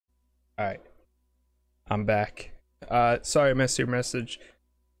Alright, I'm back. Sorry I missed your message.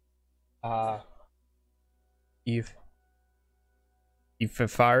 Uh, Eve.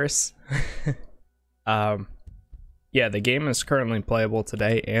 Virus. um, yeah, the game is currently playable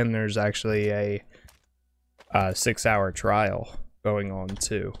today, and there's actually a 6-hour trial going on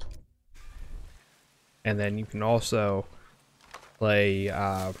too. And then you can also play,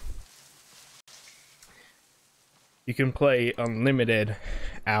 you can play unlimited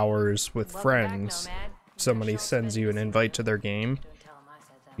hours with friends. Somebody sends you an invite to their game,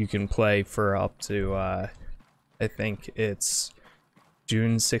 you can play for up to, I think it's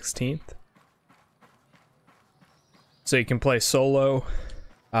June 16th. So you can play solo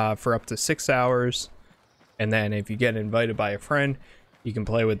for up to 6 hours, and then if you get invited by a friend, you can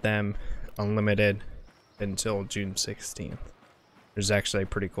play with them unlimited until June 16th. Which is actually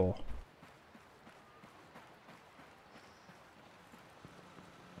pretty cool.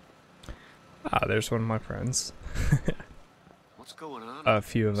 Ah, there's one of my friends. What's going on? A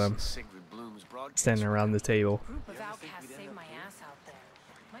few of them standing around the table.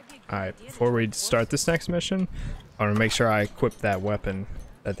 Alright, before we start this next mission, I want to make sure I equip that weapon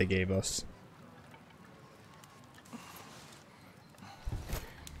that they gave us.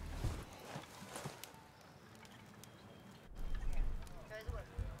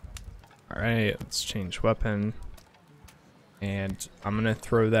 Alright, let's change weapon. And I'm gonna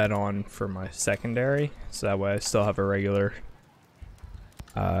throw that on for my secondary, so that way I still have a regular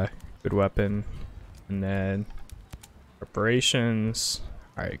good weapon. And then preparations.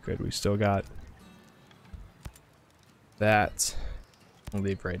 Alright, good, we still got that. I'll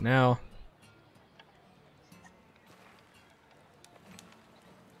leave right now.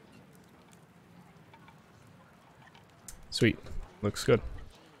 Sweet, looks good.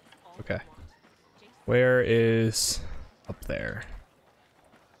 Okay, where is up there?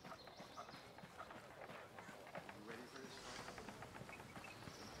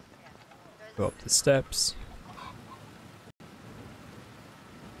 Go up the steps.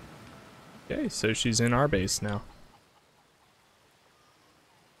 Okay, so she's in our base now.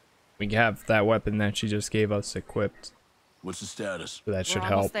 We have that weapon that she just gave us equipped. What's the status? So that should We're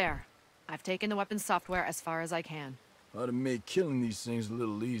help. almost there. I've taken the weapon software as far as I can. Ought to make killing these things a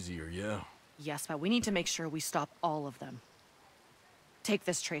little easier, yeah? Yes, but we need to make sure we stop all of them. Take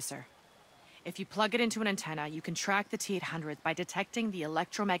this tracer. If you plug it into an antenna, you can track the T-800s by detecting the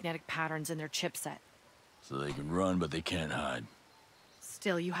electromagnetic patterns in their chipset. So they can run, but they can't hide.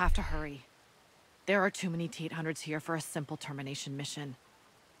 Still, you have to hurry. There are too many T-800s here for a simple termination mission.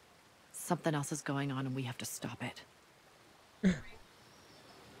 Something else is going on and we have to stop it.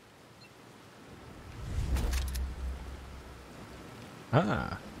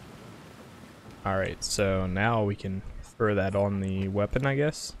 Ah. Alright, so now we can throw that on the weapon, I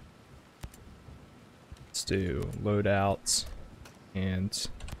guess. Let's do loadouts, and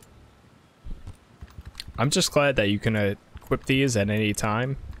I'm just glad that you can equip these at any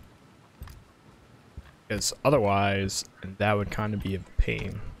time, because otherwise that would kind of be a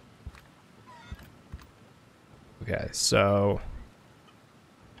pain. Okay, so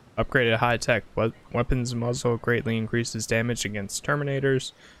upgraded high-tech weapons muzzle greatly increases damage against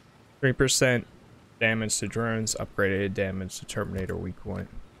Terminators. 3% damage to drones. Upgraded damage to Terminator weak point.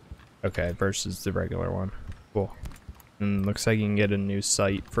 Okay, versus the regular one. Cool. And looks like you can get a new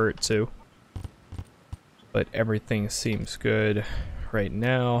sight for it too. But everything seems good right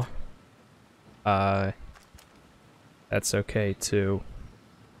now. That's okay too.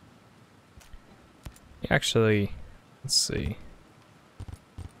 Actually, let's see.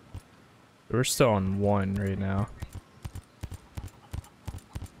 We're still on 1 right now.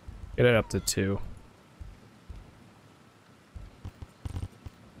 Get it up to 2.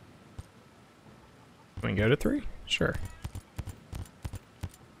 Can we go to 3? Sure.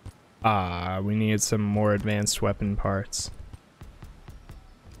 Ah, we need some more advanced weapon parts.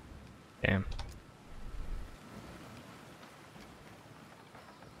 Damn.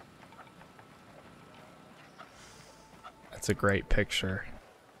 That's a great picture.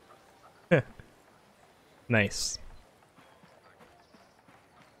 Nice.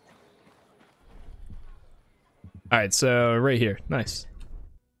 Alright, so right here. Nice.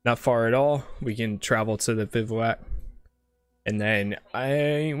 Not far at all. We can travel to the bivouac. And then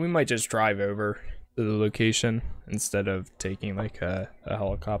we might just drive over to the location instead of taking like a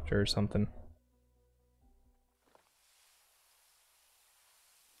helicopter or something.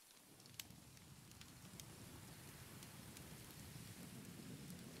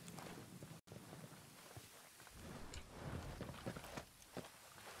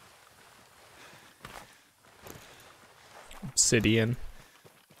 Obsidian.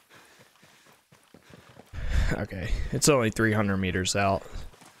 Okay, it's only 300 meters out,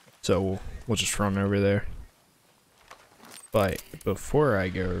 so we'll just run over there. But before I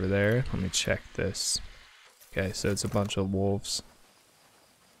go over there, let me check this. Okay, so it's a bunch of wolves.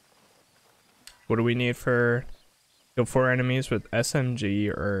 What do we need for kill 4 enemies with SMG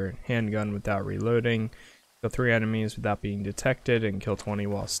or handgun without reloading, kill 3 enemies without being detected, and kill 20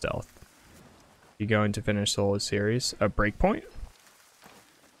 while stealth? You going to finish the whole series? A breakpoint?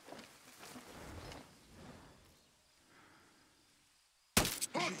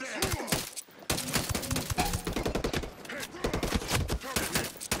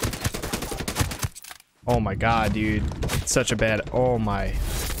 Oh my god, dude. Such a bad... Oh my...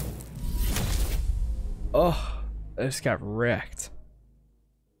 Oh, I just got wrecked.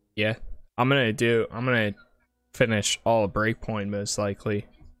 Yeah, I'm gonna finish all of Breakpoint most likely.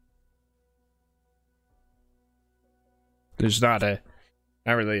 There's not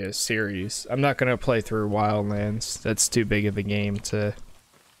really a series. I'm not gonna play through Wildlands. That's too big of a game to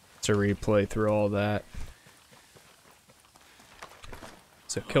replay through all that.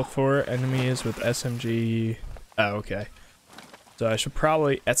 So kill 4 enemies with SMG. Oh, okay. So I should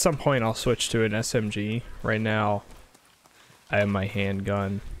probably, at some point I'll switch to an SMG. Right now, I have my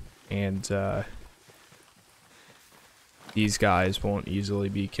handgun, and these guys won't easily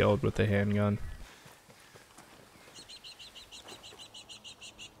be killed with the handgun.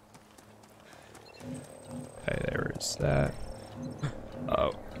 Okay, there is that.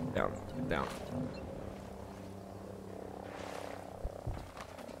 Oh, down, down.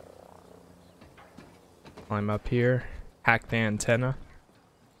 Climb up here, hack the antenna.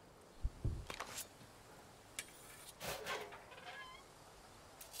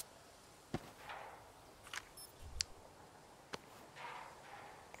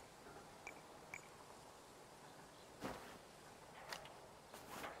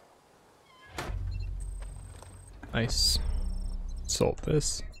 Nice. Sold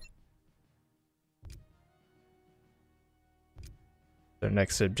this. Their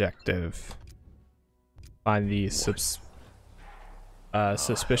next objective. Find the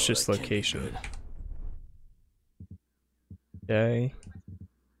suspicious location. Okay.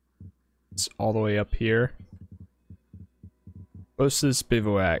 It's all the way up here. Closest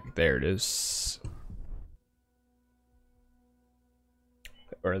bivouac. There it is.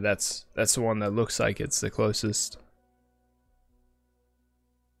 Or that's the one that looks like it's the closest.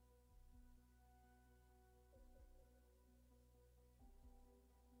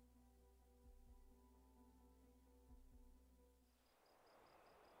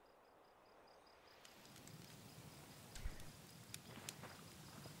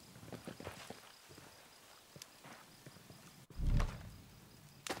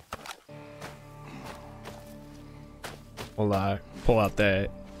 We'll pull out the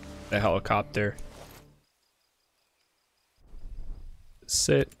helicopter.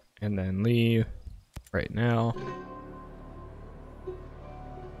 Sit and then leave right now.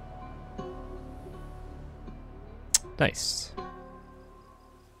 Nice.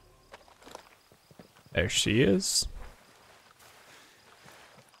 There she is.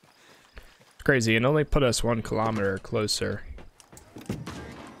 It's crazy, it only put us 1 kilometer closer.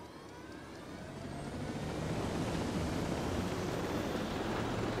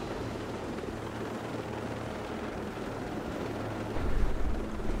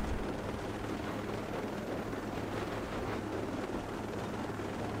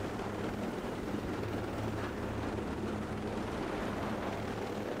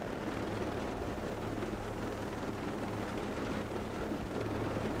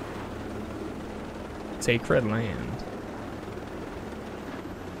 Sacred land.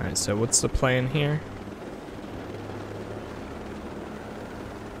 Alright, so what's the plan here?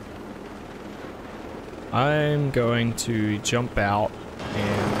 I'm going to jump out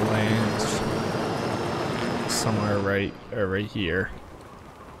and land somewhere right here.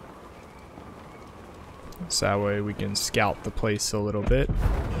 So that way we can scout the place a little bit.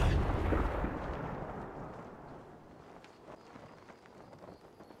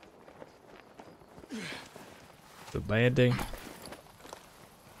 The landing.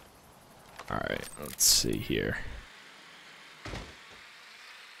 Alright, let's see here.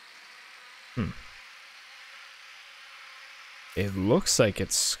 It looks like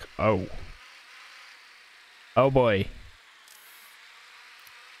it's... Oh. Oh boy.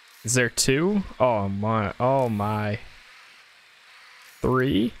 Is there 2? Oh my. Oh my.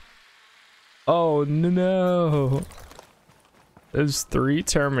 3? Oh no. There's 3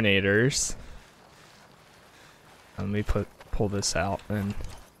 Terminators. Let me pull this out then.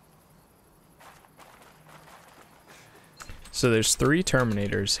 So there's 3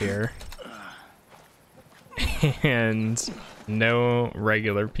 Terminators here. and no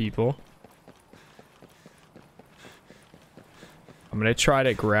regular people. I'm gonna try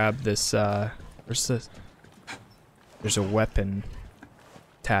to grab this, where's this? There's a weapon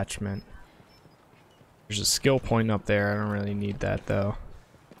attachment. There's a skill point up there. I don't really need that though.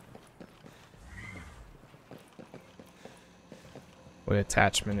 What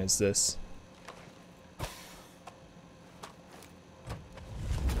attachment is this?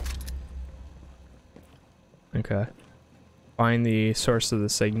 Okay. Find the source of the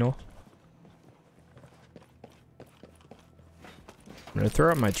signal. I'm gonna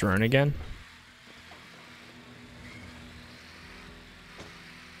throw up my drone again.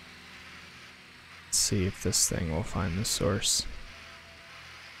 Let's see if this thing will find the source.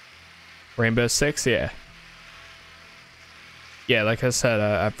 Rainbow Six, yeah. Yeah, like I said,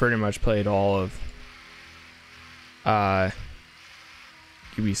 I've pretty much played all of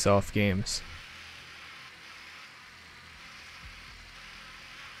Ubisoft games.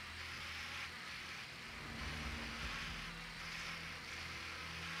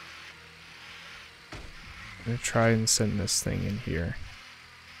 I'm gonna try and send this thing in here.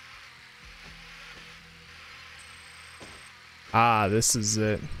 Ah, this is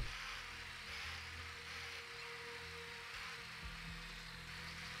it.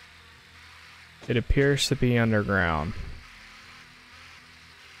 It appears to be underground.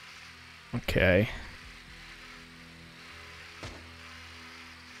 Okay.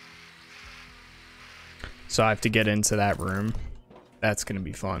 So I have to get into that room. That's gonna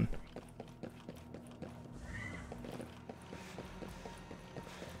be fun.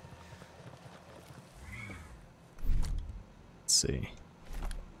 Let's see.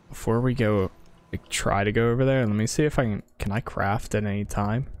 Before we go, like, try to go over there, let me see if I can I craft at any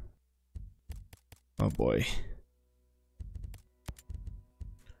time? Oh boy.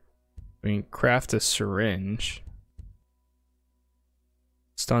 We can craft a syringe.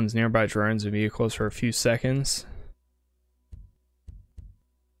 Stuns nearby drones and vehicles for a few seconds.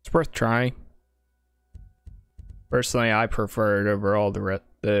 It's worth trying. Personally, I prefer it over all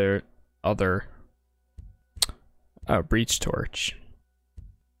the other breach torch.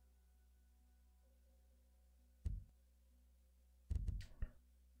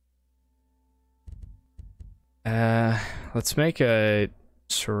 Let's make a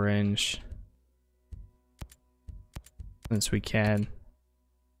syringe since we can.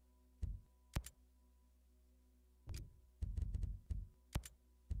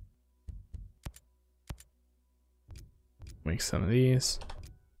 Make some of these.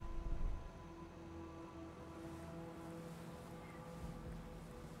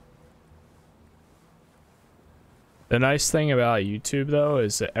 The nice thing about YouTube though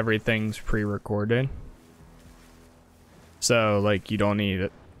is that everything's pre-recorded. So like you don't need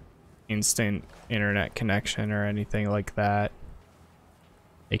instant internet connection or anything like that.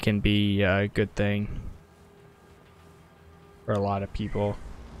 It can be a good thing for a lot of people.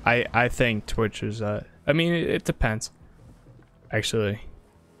 I think Twitch is I mean it depends actually,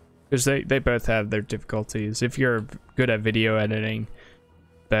 because they both have their difficulties. If you're good at video editing,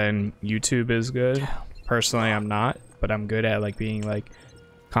 then YouTube is good. Personally, I'm not, but I'm good at like being like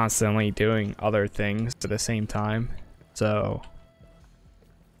constantly doing other things at the same time. So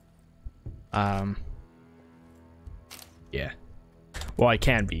yeah, well, I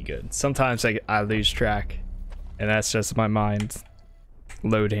can be good. Sometimes I lose track, and that's just my mind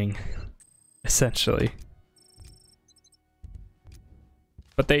loading essentially.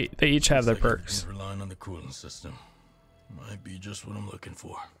 But they each have their perks. Relying on the cooling system might be just what I'm looking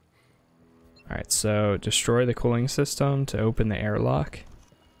for. All right, so destroy the cooling system to open the airlock.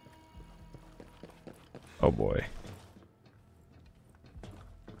 Oh boy.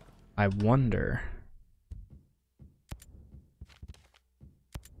 I wonder.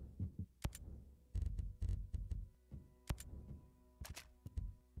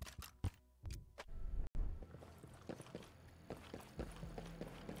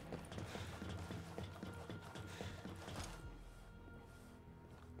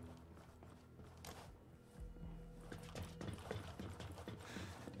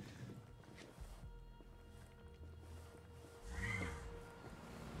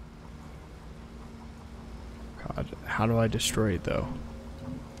 God, how do I destroy it though?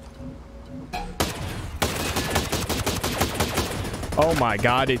 Oh my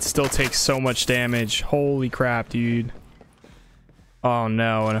god, it still takes so much damage. Holy crap, dude. Oh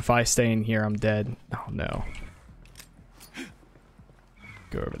no, and if I stay in here, I'm dead. Oh no.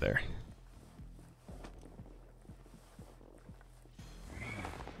 Go over there.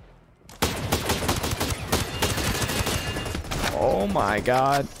 Oh my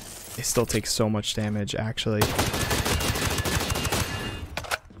god. They still take so much damage, actually.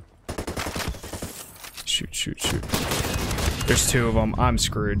 Shoot, shoot, shoot. There's two of them. I'm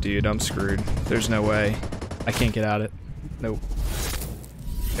screwed, dude. I'm screwed. There's no way. I can't get out of it. Nope.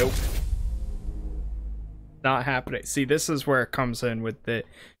 Nope. Not happening. See, this is where it comes in with the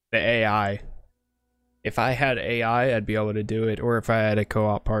AI. If I had AI, I'd be able to do it. Or if I had a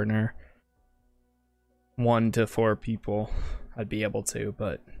co-op partner, 1 to 4 people, I'd be able to.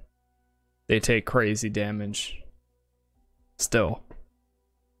 But they take crazy damage. Still.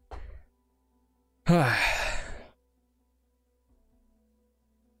 Yeah,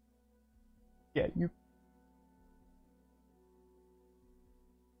 you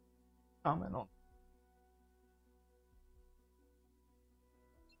comment on.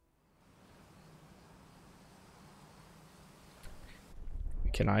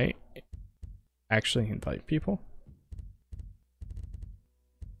 Can I actually invite people?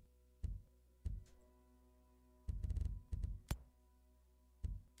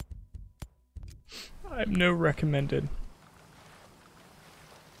 I have no recommended.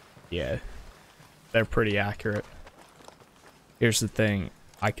 Yeah, they're pretty accurate. Here's the thing.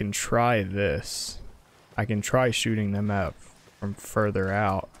 I can try this. I can try shooting them up from further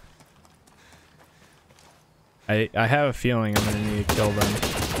out. I have a feeling I'm gonna need to kill them.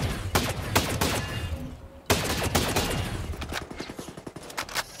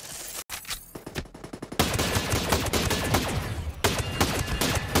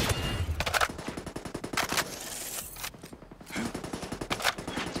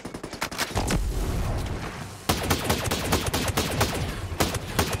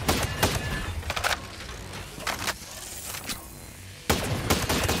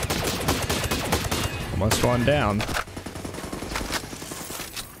 Almost one down.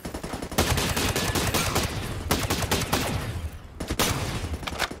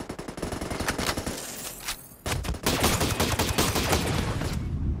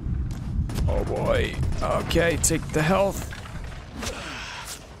 Oh boy. Okay, take the health.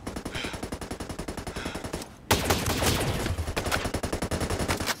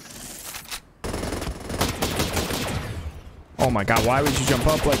 Oh my god, why would you jump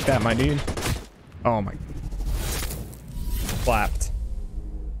up like that, my dude? Oh my. Flapped.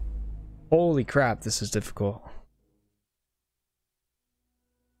 Holy crap, this is difficult.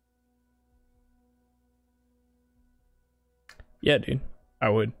 Yeah, dude. I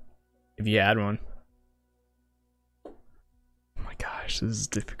would. If you had one. Oh my gosh, this is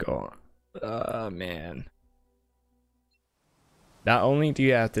difficult. Man. Not only do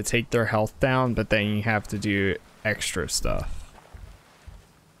you have to take their health down, but then you have to do extra stuff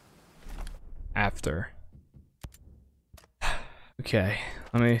after. Okay,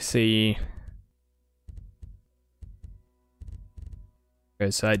 let me see. Okay,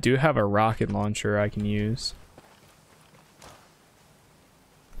 so I do have a rocket launcher I can use.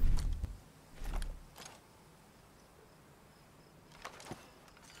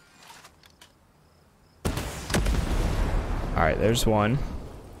 Alright, there's one.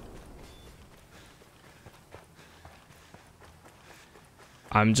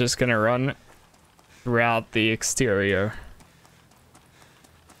 I'm just gonna run throughout the exterior.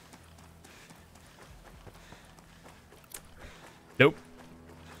 Nope.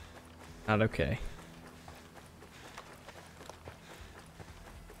 Not okay.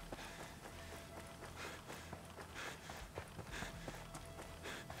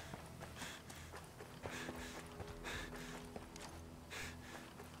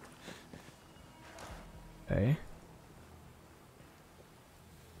 Okay.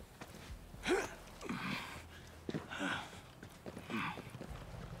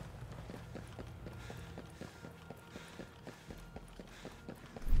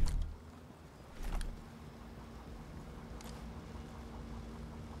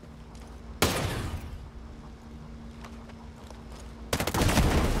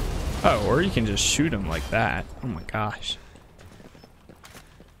 Oh, or you can just shoot him like that. Oh my gosh.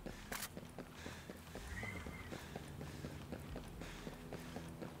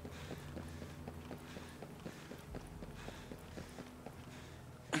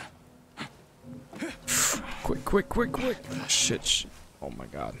 Quick, quick, quick, quick. Shit, shit. Oh my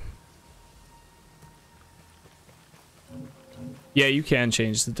god. Yeah, you can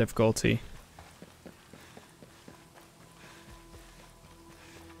change the difficulty.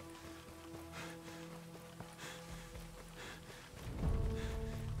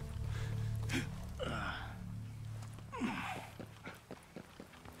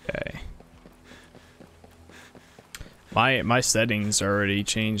 My settings already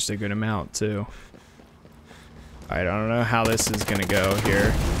changed a good amount too. Alright, I don't know how this is gonna go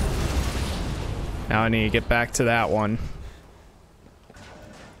here. Now I need to get back to that one.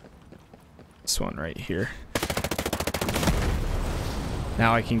 This one right here.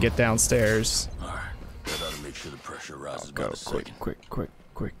 Now I can get downstairs. Alright, that ought to make sure the pressure rises by Go the quick, second. quick, quick,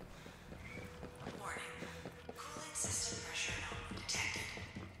 quick. Warning. Cooling system pressure detected.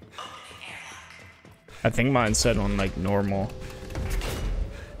 Opening airlock. I think mine said on like normal.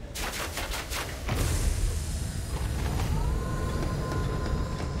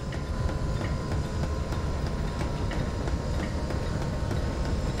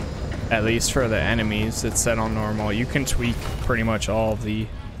 At least for the enemies, it's set on normal. You can tweak pretty much all of the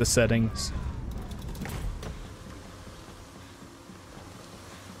settings.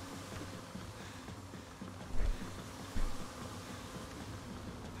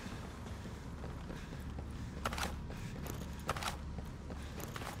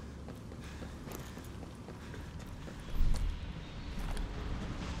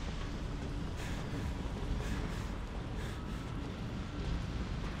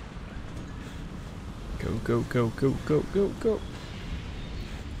 Go, go, go, go, go, go.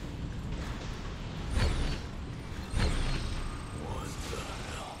 What the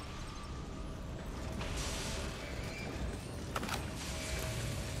hell?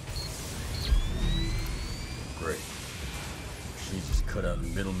 Great. She just cut out the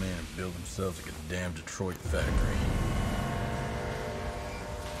middleman and built themselves like a damn Detroit factory.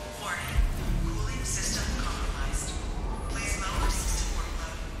 Warning. Cooling system compromised. Please lower system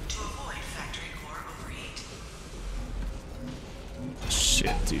workload to avoid factory core overheat.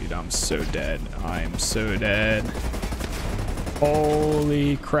 Shit, dude, I'm so dead. I am so dead.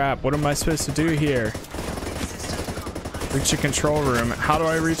 Holy crap, what am I supposed to do here? System compromised. Reach the control room. How do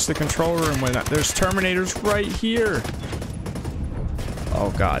I reach the control room when there's Terminators right here?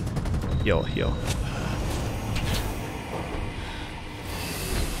 Oh god. Heal, heal.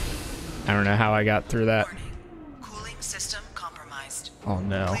 I don't know how I got through that. Warning. Cooling system compromised. Oh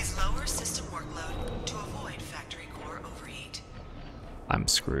no. Please lower system workload to avoid factory core overheat. I'm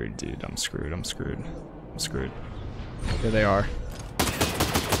screwed, dude. I'm screwed. I'm screwed. I'm screwed. Here they are.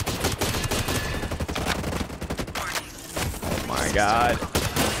 Warning. Oh my god.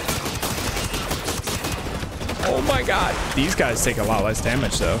 Oh my god. These guys take a lot less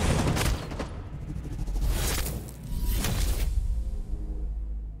damage though.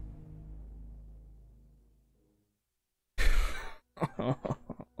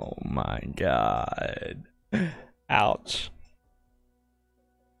 Oh my god. Ouch.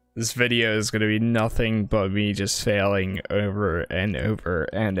 This video is going to be nothing but me just failing over and over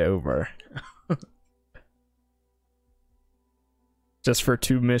and over. Just for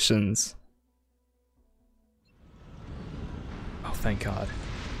 2 missions. Oh, thank God.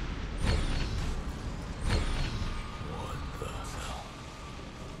 What the hell?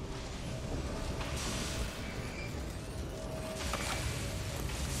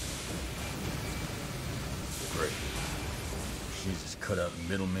 Great. She just cut out the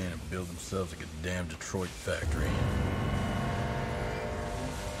middleman and built themselves like a damn Detroit factory.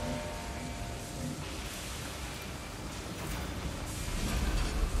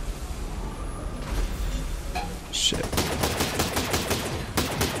 Shit.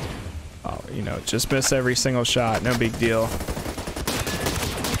 Oh, you know, just miss every single shot. No big deal.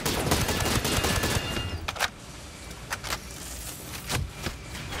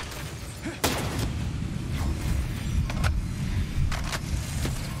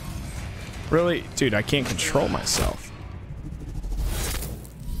 Really? Dude, I can't control myself.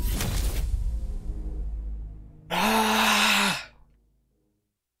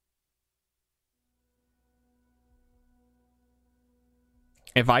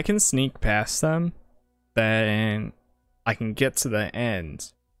 If I can sneak past them, then I can get to the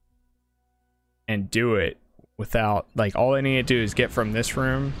end and do it without, like, all I need to do is get from this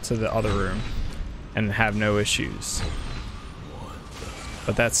room to the other room and have no issues.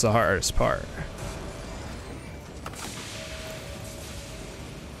 But that's the hardest part.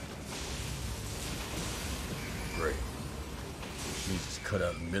 Great. She just cut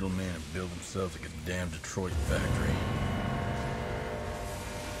out the middleman and built themselves like a damn Detroit factory.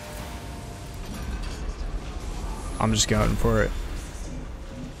 I'm just going for it.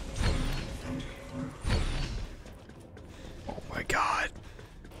 Oh my god.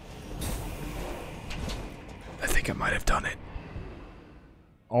 I think I might have done it.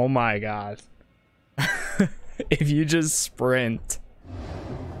 Oh my god. If you just sprint.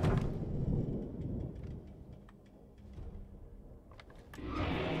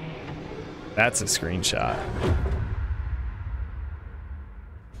 That's a screenshot.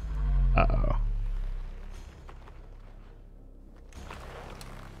 Uh-oh.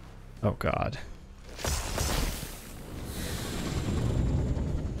 Oh god.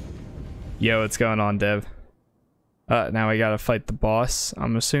 Yo, what's going on, Dev? Now we gotta fight the boss,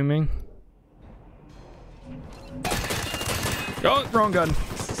 I'm assuming. Oh, wrong gun.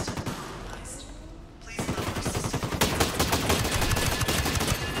 System compromised. Please lower system.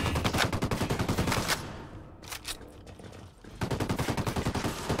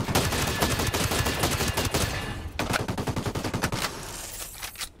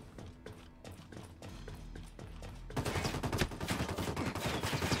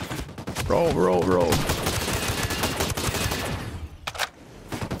 Roll, roll, roll.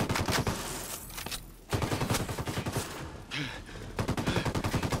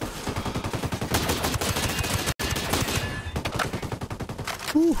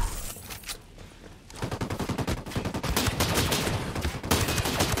 Whew.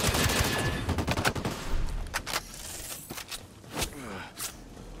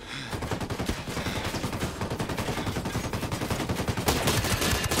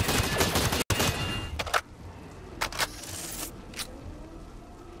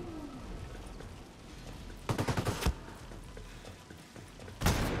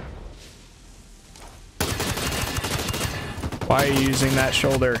 Why are you using that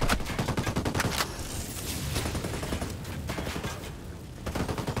shoulder?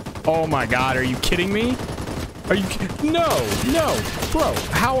 Oh my god, are you kidding me? Are you no, no, bro,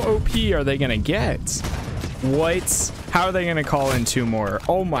 how OP are they gonna get? What? How are they gonna call in 2 more?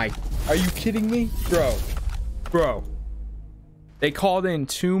 Oh my, are you kidding me? Bro. They called in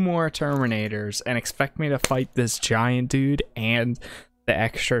 2 more Terminators and expect me to fight this giant dude and the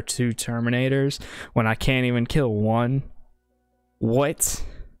extra 2 Terminators when I can't even kill 1? What?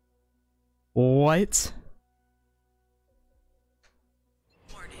 What?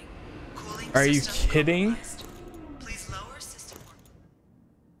 Warning. Cooling Are you system kidding? compromised. Please lower system.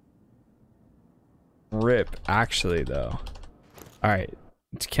 Rip, actually, though. Alright.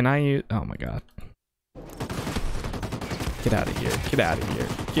 Can I use... Oh my god. Get out of here. Get out of here.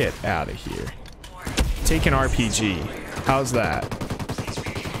 Get out of here. Take an RPG. How's that?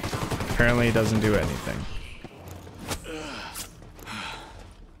 Apparently it doesn't do anything.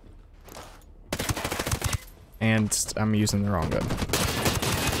 And I'm using the wrong gun.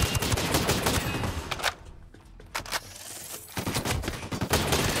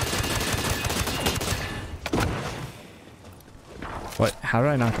 What? How did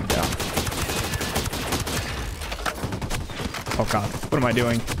I knock him down? Oh god, what am I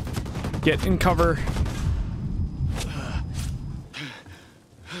doing? Get in cover.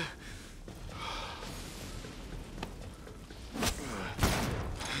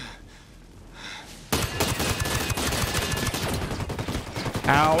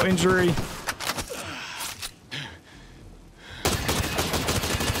 Ow, injury.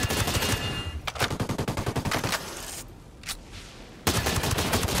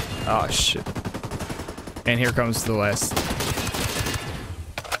 Oh shit. And here comes the last.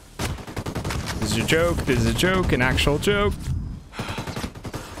 This is a joke, this is a joke, an actual joke.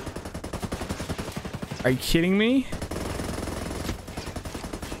 Are you kidding me?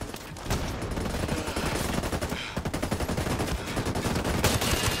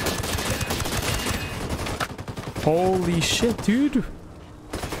 Holy shit, dude.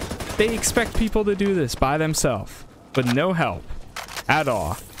 They expect people to do this by themselves, with no help at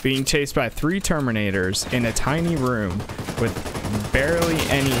all. Being chased by 3 Terminators in a tiny room with barely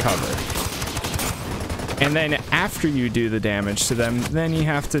any cover. And then after you do the damage to them, then you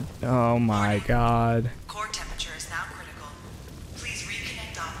have to... Oh my god. Core temperature is now critical. Please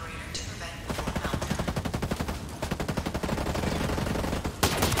reconnect operator to prevent core meltdown.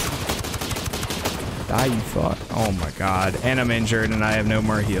 Die, you fuck. Oh my god. And I'm injured and I have no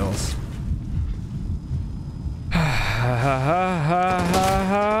more heals.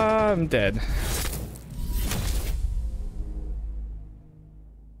 I'm dead.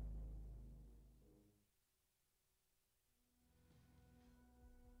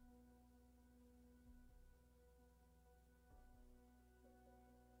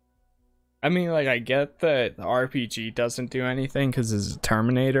 I mean, like, I get that the RPG doesn't do anything because it's a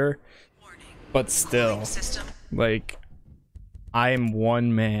Terminator, but still, like, I'm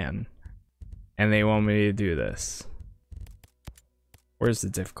one man, and they want me to do this. Where's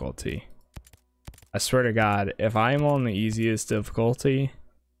the difficulty? I swear to God, if I'm on the easiest difficulty,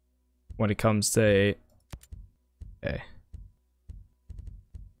 when it comes to... Okay.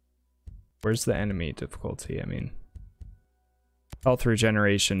 Where's the enemy difficulty? I mean... Health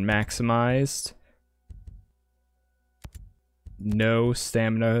regeneration maximized. No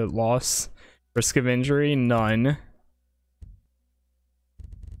stamina loss. Risk of injury, none.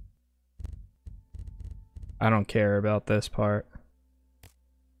 I don't care about this part.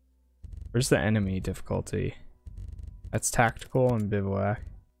 Where's the enemy difficulty? That's tactical and bivouac.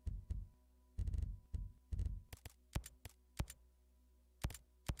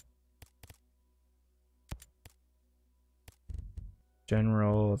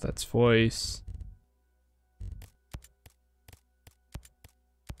 General, that's voice.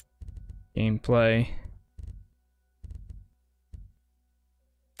 Gameplay.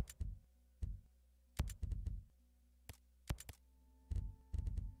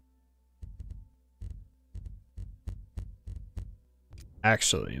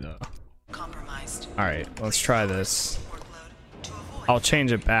 Actually, though. Compromised. Alright, let's try this. I'll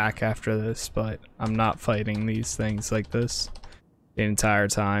change it back after this, but I'm not fighting these things like this the entire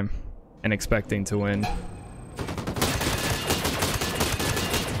time and expecting to win.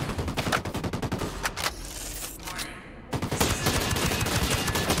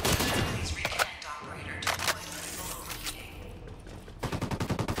 Please reconnect operator to avoid critical overheating.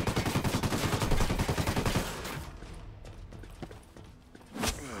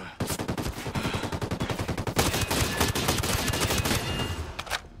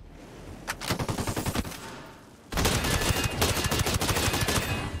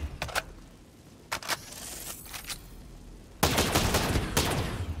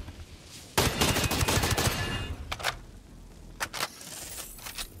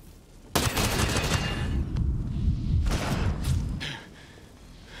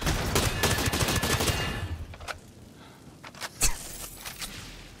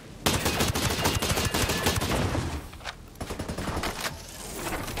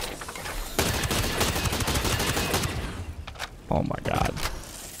 Oh my god.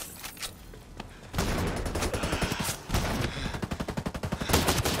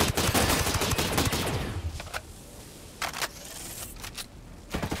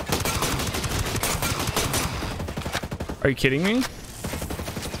 Are you kidding me?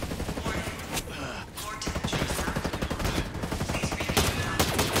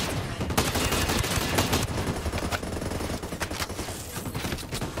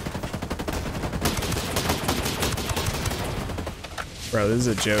 Bro, this is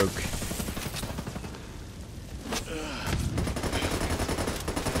a joke.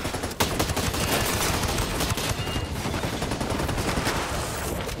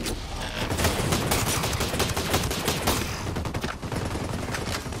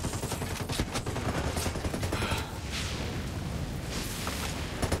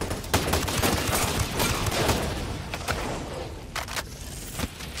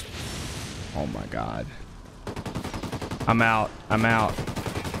 Oh my god. I'm out. I'm out.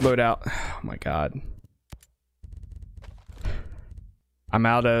 Load out. Oh my god. I'm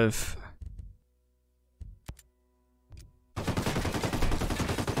out of...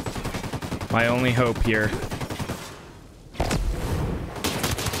 my only hope here.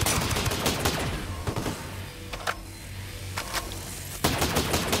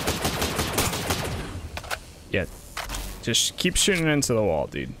 Yeah. Just keep shooting into the wall,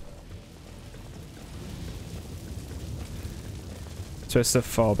 dude. Supposed to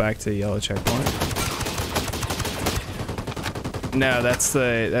fall back to the yellow checkpoint. No, that's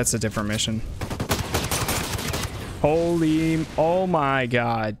a different mission. Holy, oh my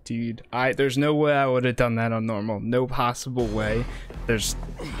god, dude. There's no way I would have done that on normal. No possible way. There's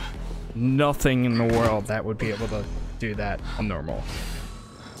nothing in the world that would be able to do that on normal.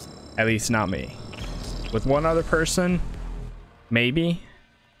 At least not me. With one other person, maybe.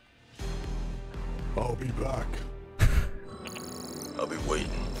 I'll be back. I'll be waiting.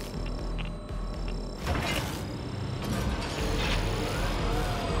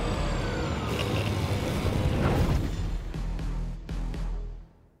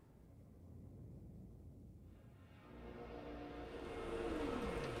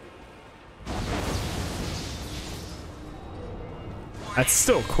 That's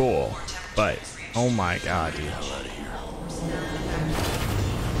still cool, but oh my god, dude.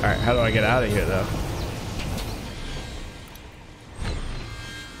 Alright, how do I get out of here though?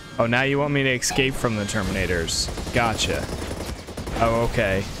 Oh, now you want me to escape from the Terminators. Gotcha. Oh,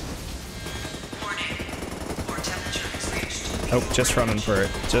 okay. Oh, just running for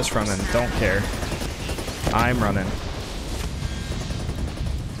it. Just running. Don't care. I'm running.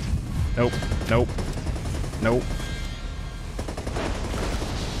 Nope. Nope. Nope.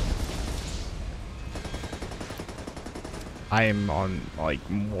 I am on like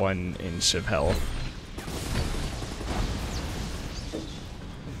 1 inch of health.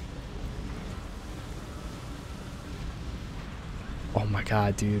 Oh my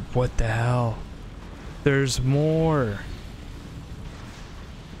god, dude. What the hell? There's more.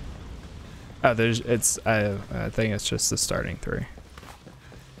 Oh, I think it's just the starting 3.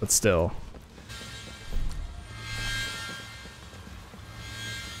 But still.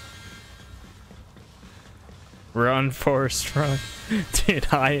 Run, Forrest, run. Dude,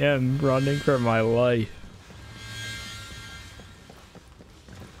 I am running for my life.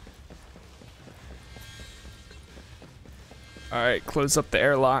 Alright, close up the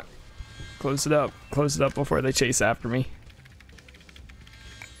airlock. Close it up. Close it up before they chase after me.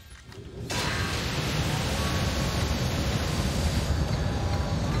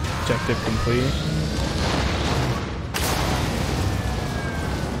 Objective complete.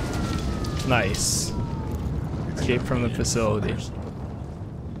 Nice. Escape from the facility.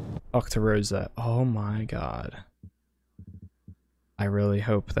 Talk to Rosa. Oh my god. I really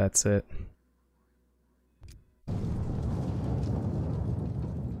hope that's it.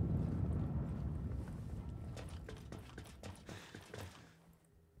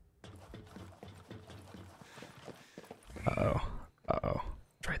 Uh-oh. Uh-oh.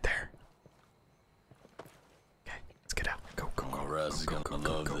 It's right there. Okay, let's get out. Go, go, go. Raz is gonna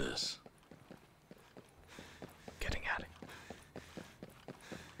love this. Getting at it.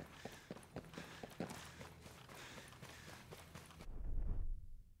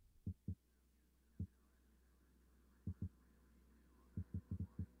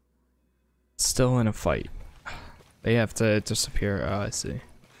 Still in a fight. They have to disappear. Oh, I see.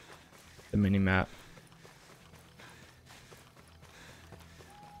 The mini map.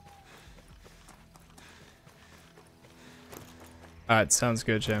 Alright, sounds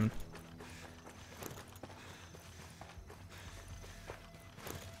good, Jim.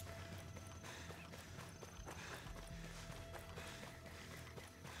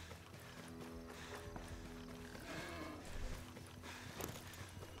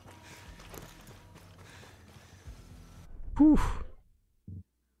 Whew.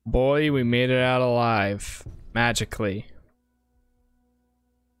 Boy, we made it out alive. Magically.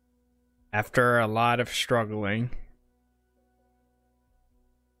 After a lot of struggling.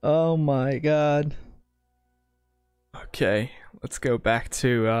 Oh my god. Okay, let's go back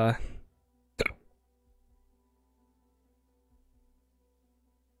to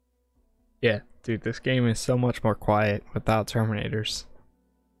yeah, dude, this game is so much more quiet without Terminators.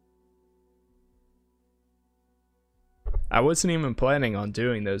 I wasn't even planning on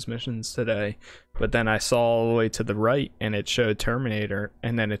doing those missions today, but then I saw all the way to the right and it showed Terminator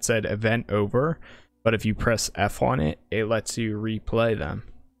and then it said event over, but if you press F on it, it lets you replay them.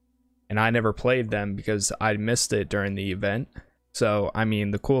 And I never played them because I missed it during the event. So, I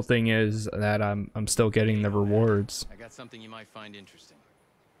mean, the cool thing is that I'm still getting the rewards. I got something you might find interesting.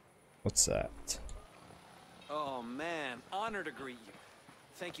 What's that? Oh man, honor to greet you.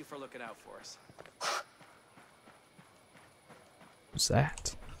 Thank you for looking out for us. What's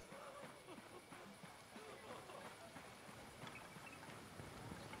that?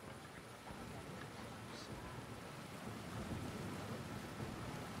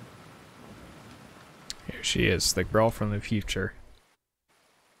 Here she is, the girl from the future.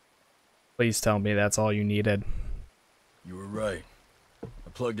 Please tell me that's all you needed. You were right. I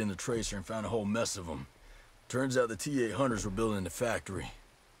plugged in the tracer and found a whole mess of them. Turns out the T-800s were building the factory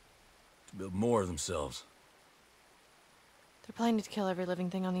to build more of themselves. They're planning to kill every living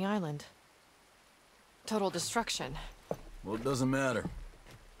thing on the island. Total destruction. Well, it doesn't matter.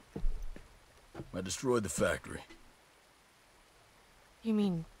 I destroyed the factory. You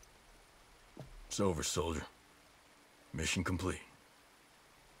mean... It's over, soldier. Mission complete.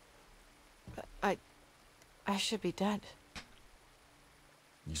 I should be dead.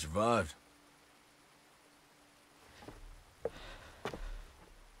 You survived.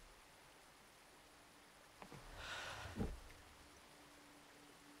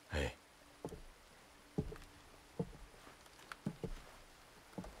 Hey.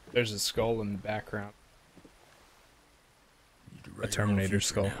 There's a skull in the background. You could A write your own Terminator future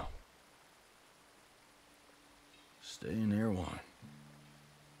skull. now. Stay in there, one.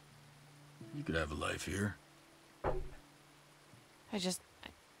 You could have a life here.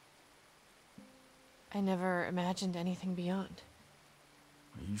 I never imagined anything beyond.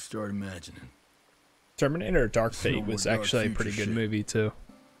 You start imagining. Terminator Dark So Fate was more dark actually a pretty future good shit. movie too.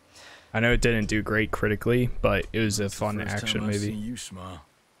 I know it didn't do great critically, but it was a It's the fun first action time I've movie. seen you smile.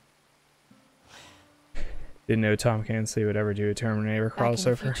 Didn't know Tom Clancy would ever do a Terminator Back in the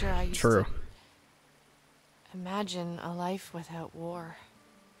crossover. future, I used True. to imagine a life without war.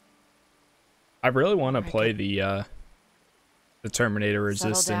 I really want to I play could the Terminator settle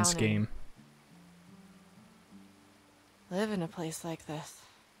Resistance down and game. live in a place like this.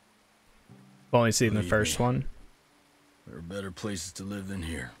 I've only seen the Believe first me. one. There are better places to live than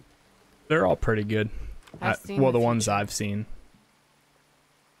here. They're all pretty good. I've seen Well, the the ones future. I've seen.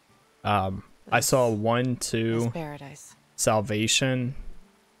 I saw 1, It's 2, paradise. Salvation,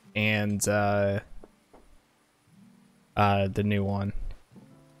 and The new one.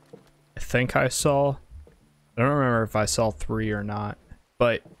 I think I saw. I don't remember if I saw 3 or not.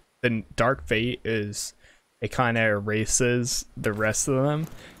 But the Dark Fate is, it kind of erases the rest of them.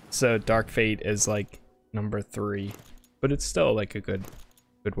 So Dark Fate is like number 3, but it's still like a good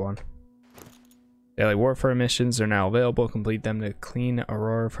one. Daily warfare missions are now available. Complete them to clean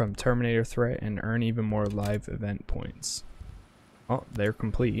Auroa from Terminator threat and earn even more live event points. Oh, they're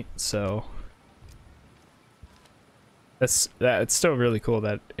complete, so it's still really cool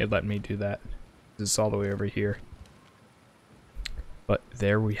that it let me do that. It's all the way over here. But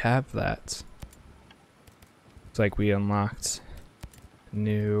there we have that. Looks like we unlocked a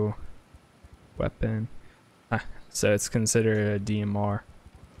new weapon. So it's considered a DMR.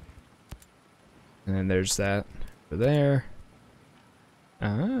 And then there's that over there.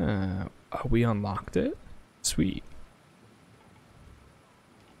 Oh, we unlocked it? Sweet.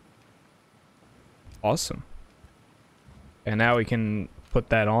 Awesome. And now we can put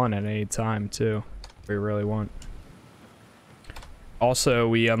that on at any time too, if we really want. Also,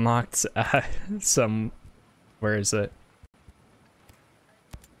 we unlocked some, where is it?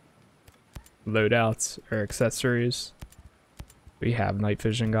 Loadouts or accessories. We have night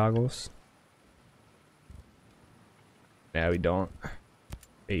vision goggles. Yeah, we don't.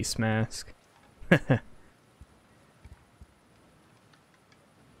 Face mask.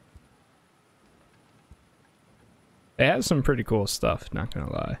 They have some pretty cool stuff, not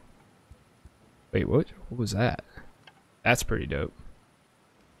gonna lie. Wait, what was that? That's pretty dope.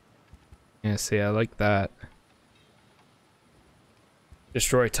 Yeah, see, I like that.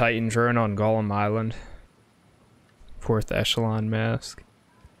 Destroy Titan drone on Golem Island. 4th echelon mask.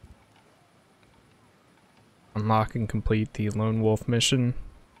 Unlock and complete the Lone Wolf mission.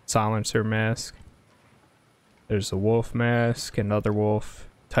 Silencer mask. There's a wolf mask, another wolf.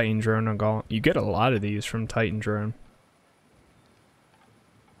 Titan drone on Golem. You get a lot of these from Titan drone.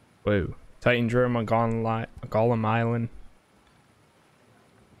 Whoa. Titan drone on Golem Island.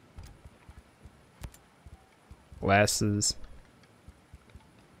 Glasses.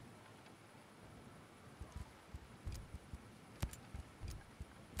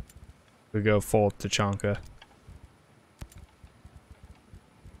 We go full Tachanka.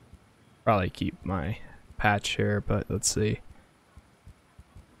 Probably keep my patch here, but let's see.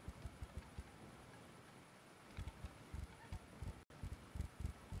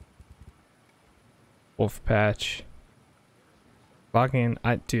 Wolf patch. Logging.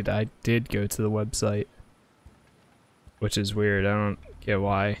 Dude, I did go to the website, which is weird. I don't get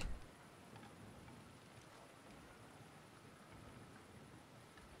why.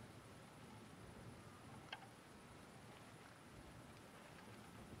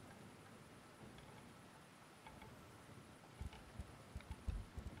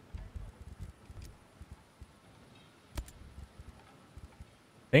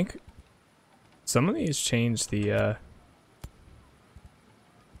 I think some of these change the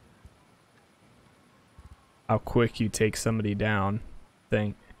how quick you take somebody down, I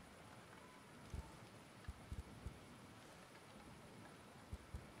think.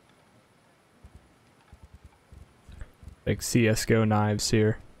 Like CSGO knives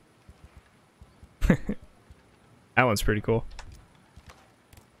here. That one's pretty cool.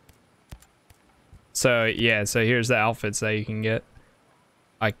 So yeah, so here's the outfits that you can get.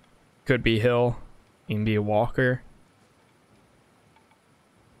 I could be Hill, you can be a walker.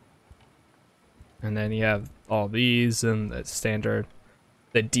 And then you have all these and the standard,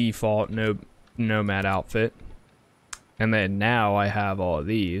 the default Nomad outfit. And then now I have all of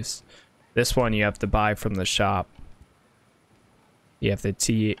these. This one you have to buy from the shop. You have the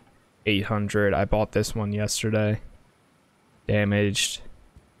T800. I bought this one yesterday. Damaged.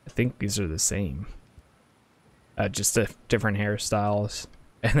 I think these are the same. Just different hairstyles.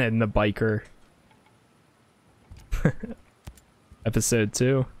 And then the biker. Episode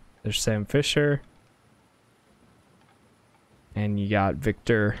 2. There's Sam Fisher. And you got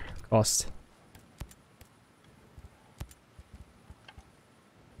Victor Cost.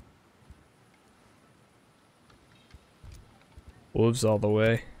 Wolves all the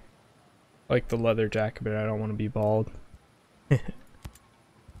way. I like the leather jacket, but I don't want to be bald.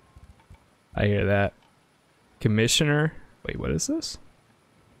 I hear that. Commissioner. Wait, what is this?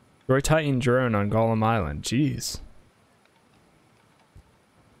 Destroy Titan drone on Golem Island. Jeez.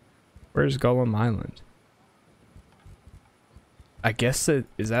 Where's Golem Island? I guess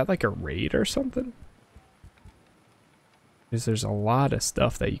is that like a raid or something? Because there's a lot of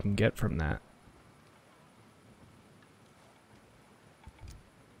stuff that you can get from that.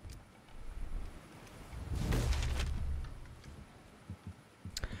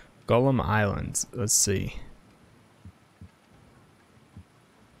 Golem Islands. Let's see.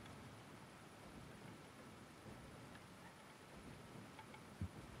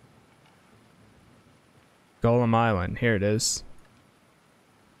 Golem Island. Here it is.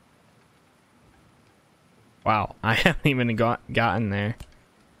 Wow, I haven't even gotten there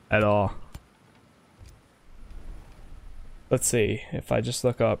at all. Let's see if I just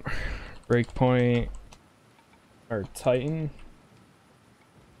look up Breakpoint or Titan.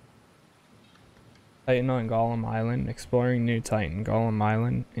 Titan on Golem Island. Exploring new Titan, Golem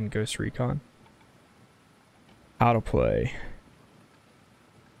Island in Ghost Recon. How to play.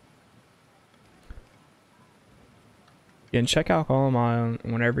 You can check out Golem Island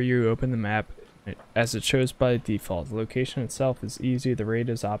whenever you open the map, as it shows by default. The location itself is easy, the raid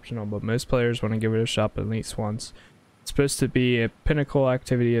is optional, but most players want to give it a shot at least once. It's supposed to be a pinnacle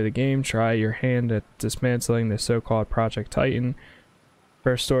activity of the game. Try your hand at dismantling the so-called Project Titan.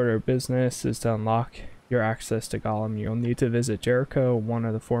 First order of business is to unlock your access to Golem. You'll need to visit Jericho, one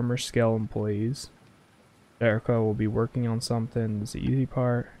of the former Skell employees. Jericho will be working on something. This is the easy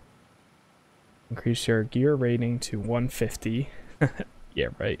part. Increase your gear rating to 150. Yeah,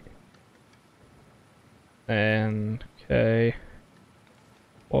 right. And okay.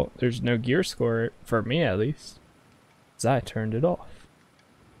 Well, there's no gear score for me at least, because I turned it off.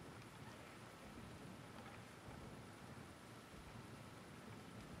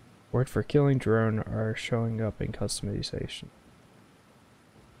 Word for killing drone are showing up in customization.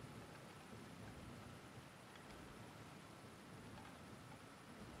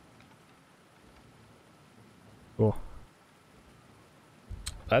 Cool.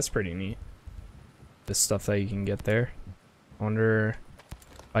 That's pretty neat. The stuff that you can get there. I wonder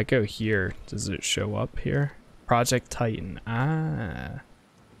if I go here, does it show up here? Project Titan. Ah.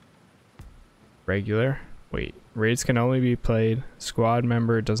 Regular. Wait, raids can only be played. Squad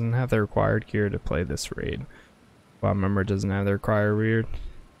member doesn't have the required gear to play this raid. Squad member doesn't have the required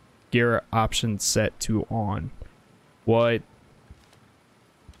gear option set to on. What?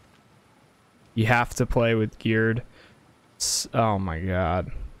 You have to play with geared. Oh my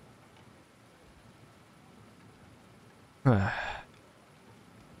god.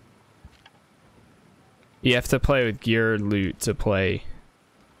 You have to play with geared loot to play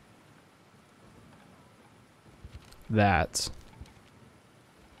that.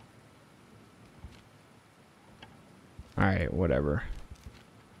 Alright, whatever.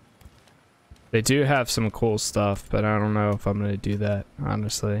 They do have some cool stuff, but I don't know if I'm gonna do that,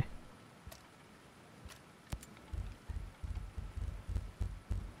 honestly.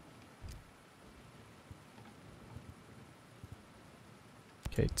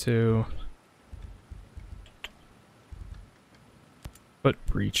 Okay, 2. Put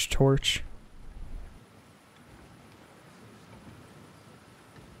breach torch.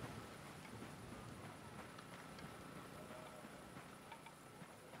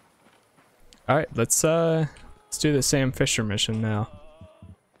 Alright, let's do the Sam Fisher mission now.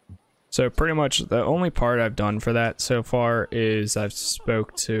 So pretty much the only part I've done for that so far is I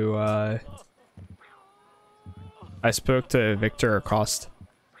spoke to Victor Acosta,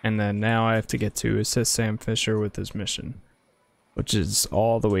 and then now I have to get to assist Sam Fisher with his mission, which is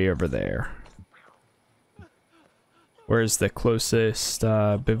all the way over there. Where's the closest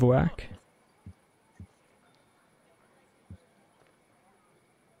bivouac?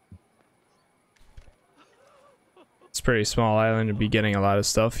 It's a pretty small island to be getting a lot of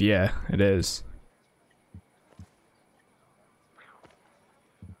stuff. Yeah, it is.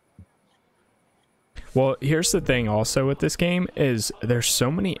 Well, here's the thing also with this game is there's so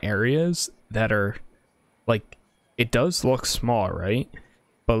many areas that are like, it does look small, right?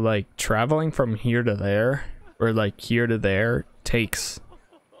 But like traveling from here to there or like here to there takes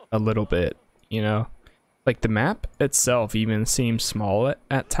a little bit, you know? Like the map itself even seems small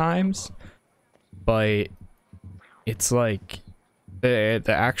at times, but it's like the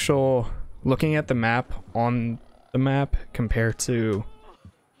actual looking at the map on the map compared to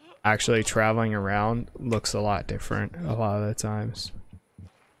actually traveling around looks a lot different a lot of the times.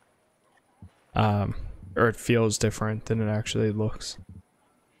 Or it feels different than it actually looks.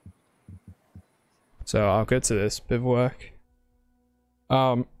 So I'll go to this bivouac.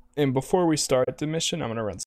 And before we start the mission, I'm gonna run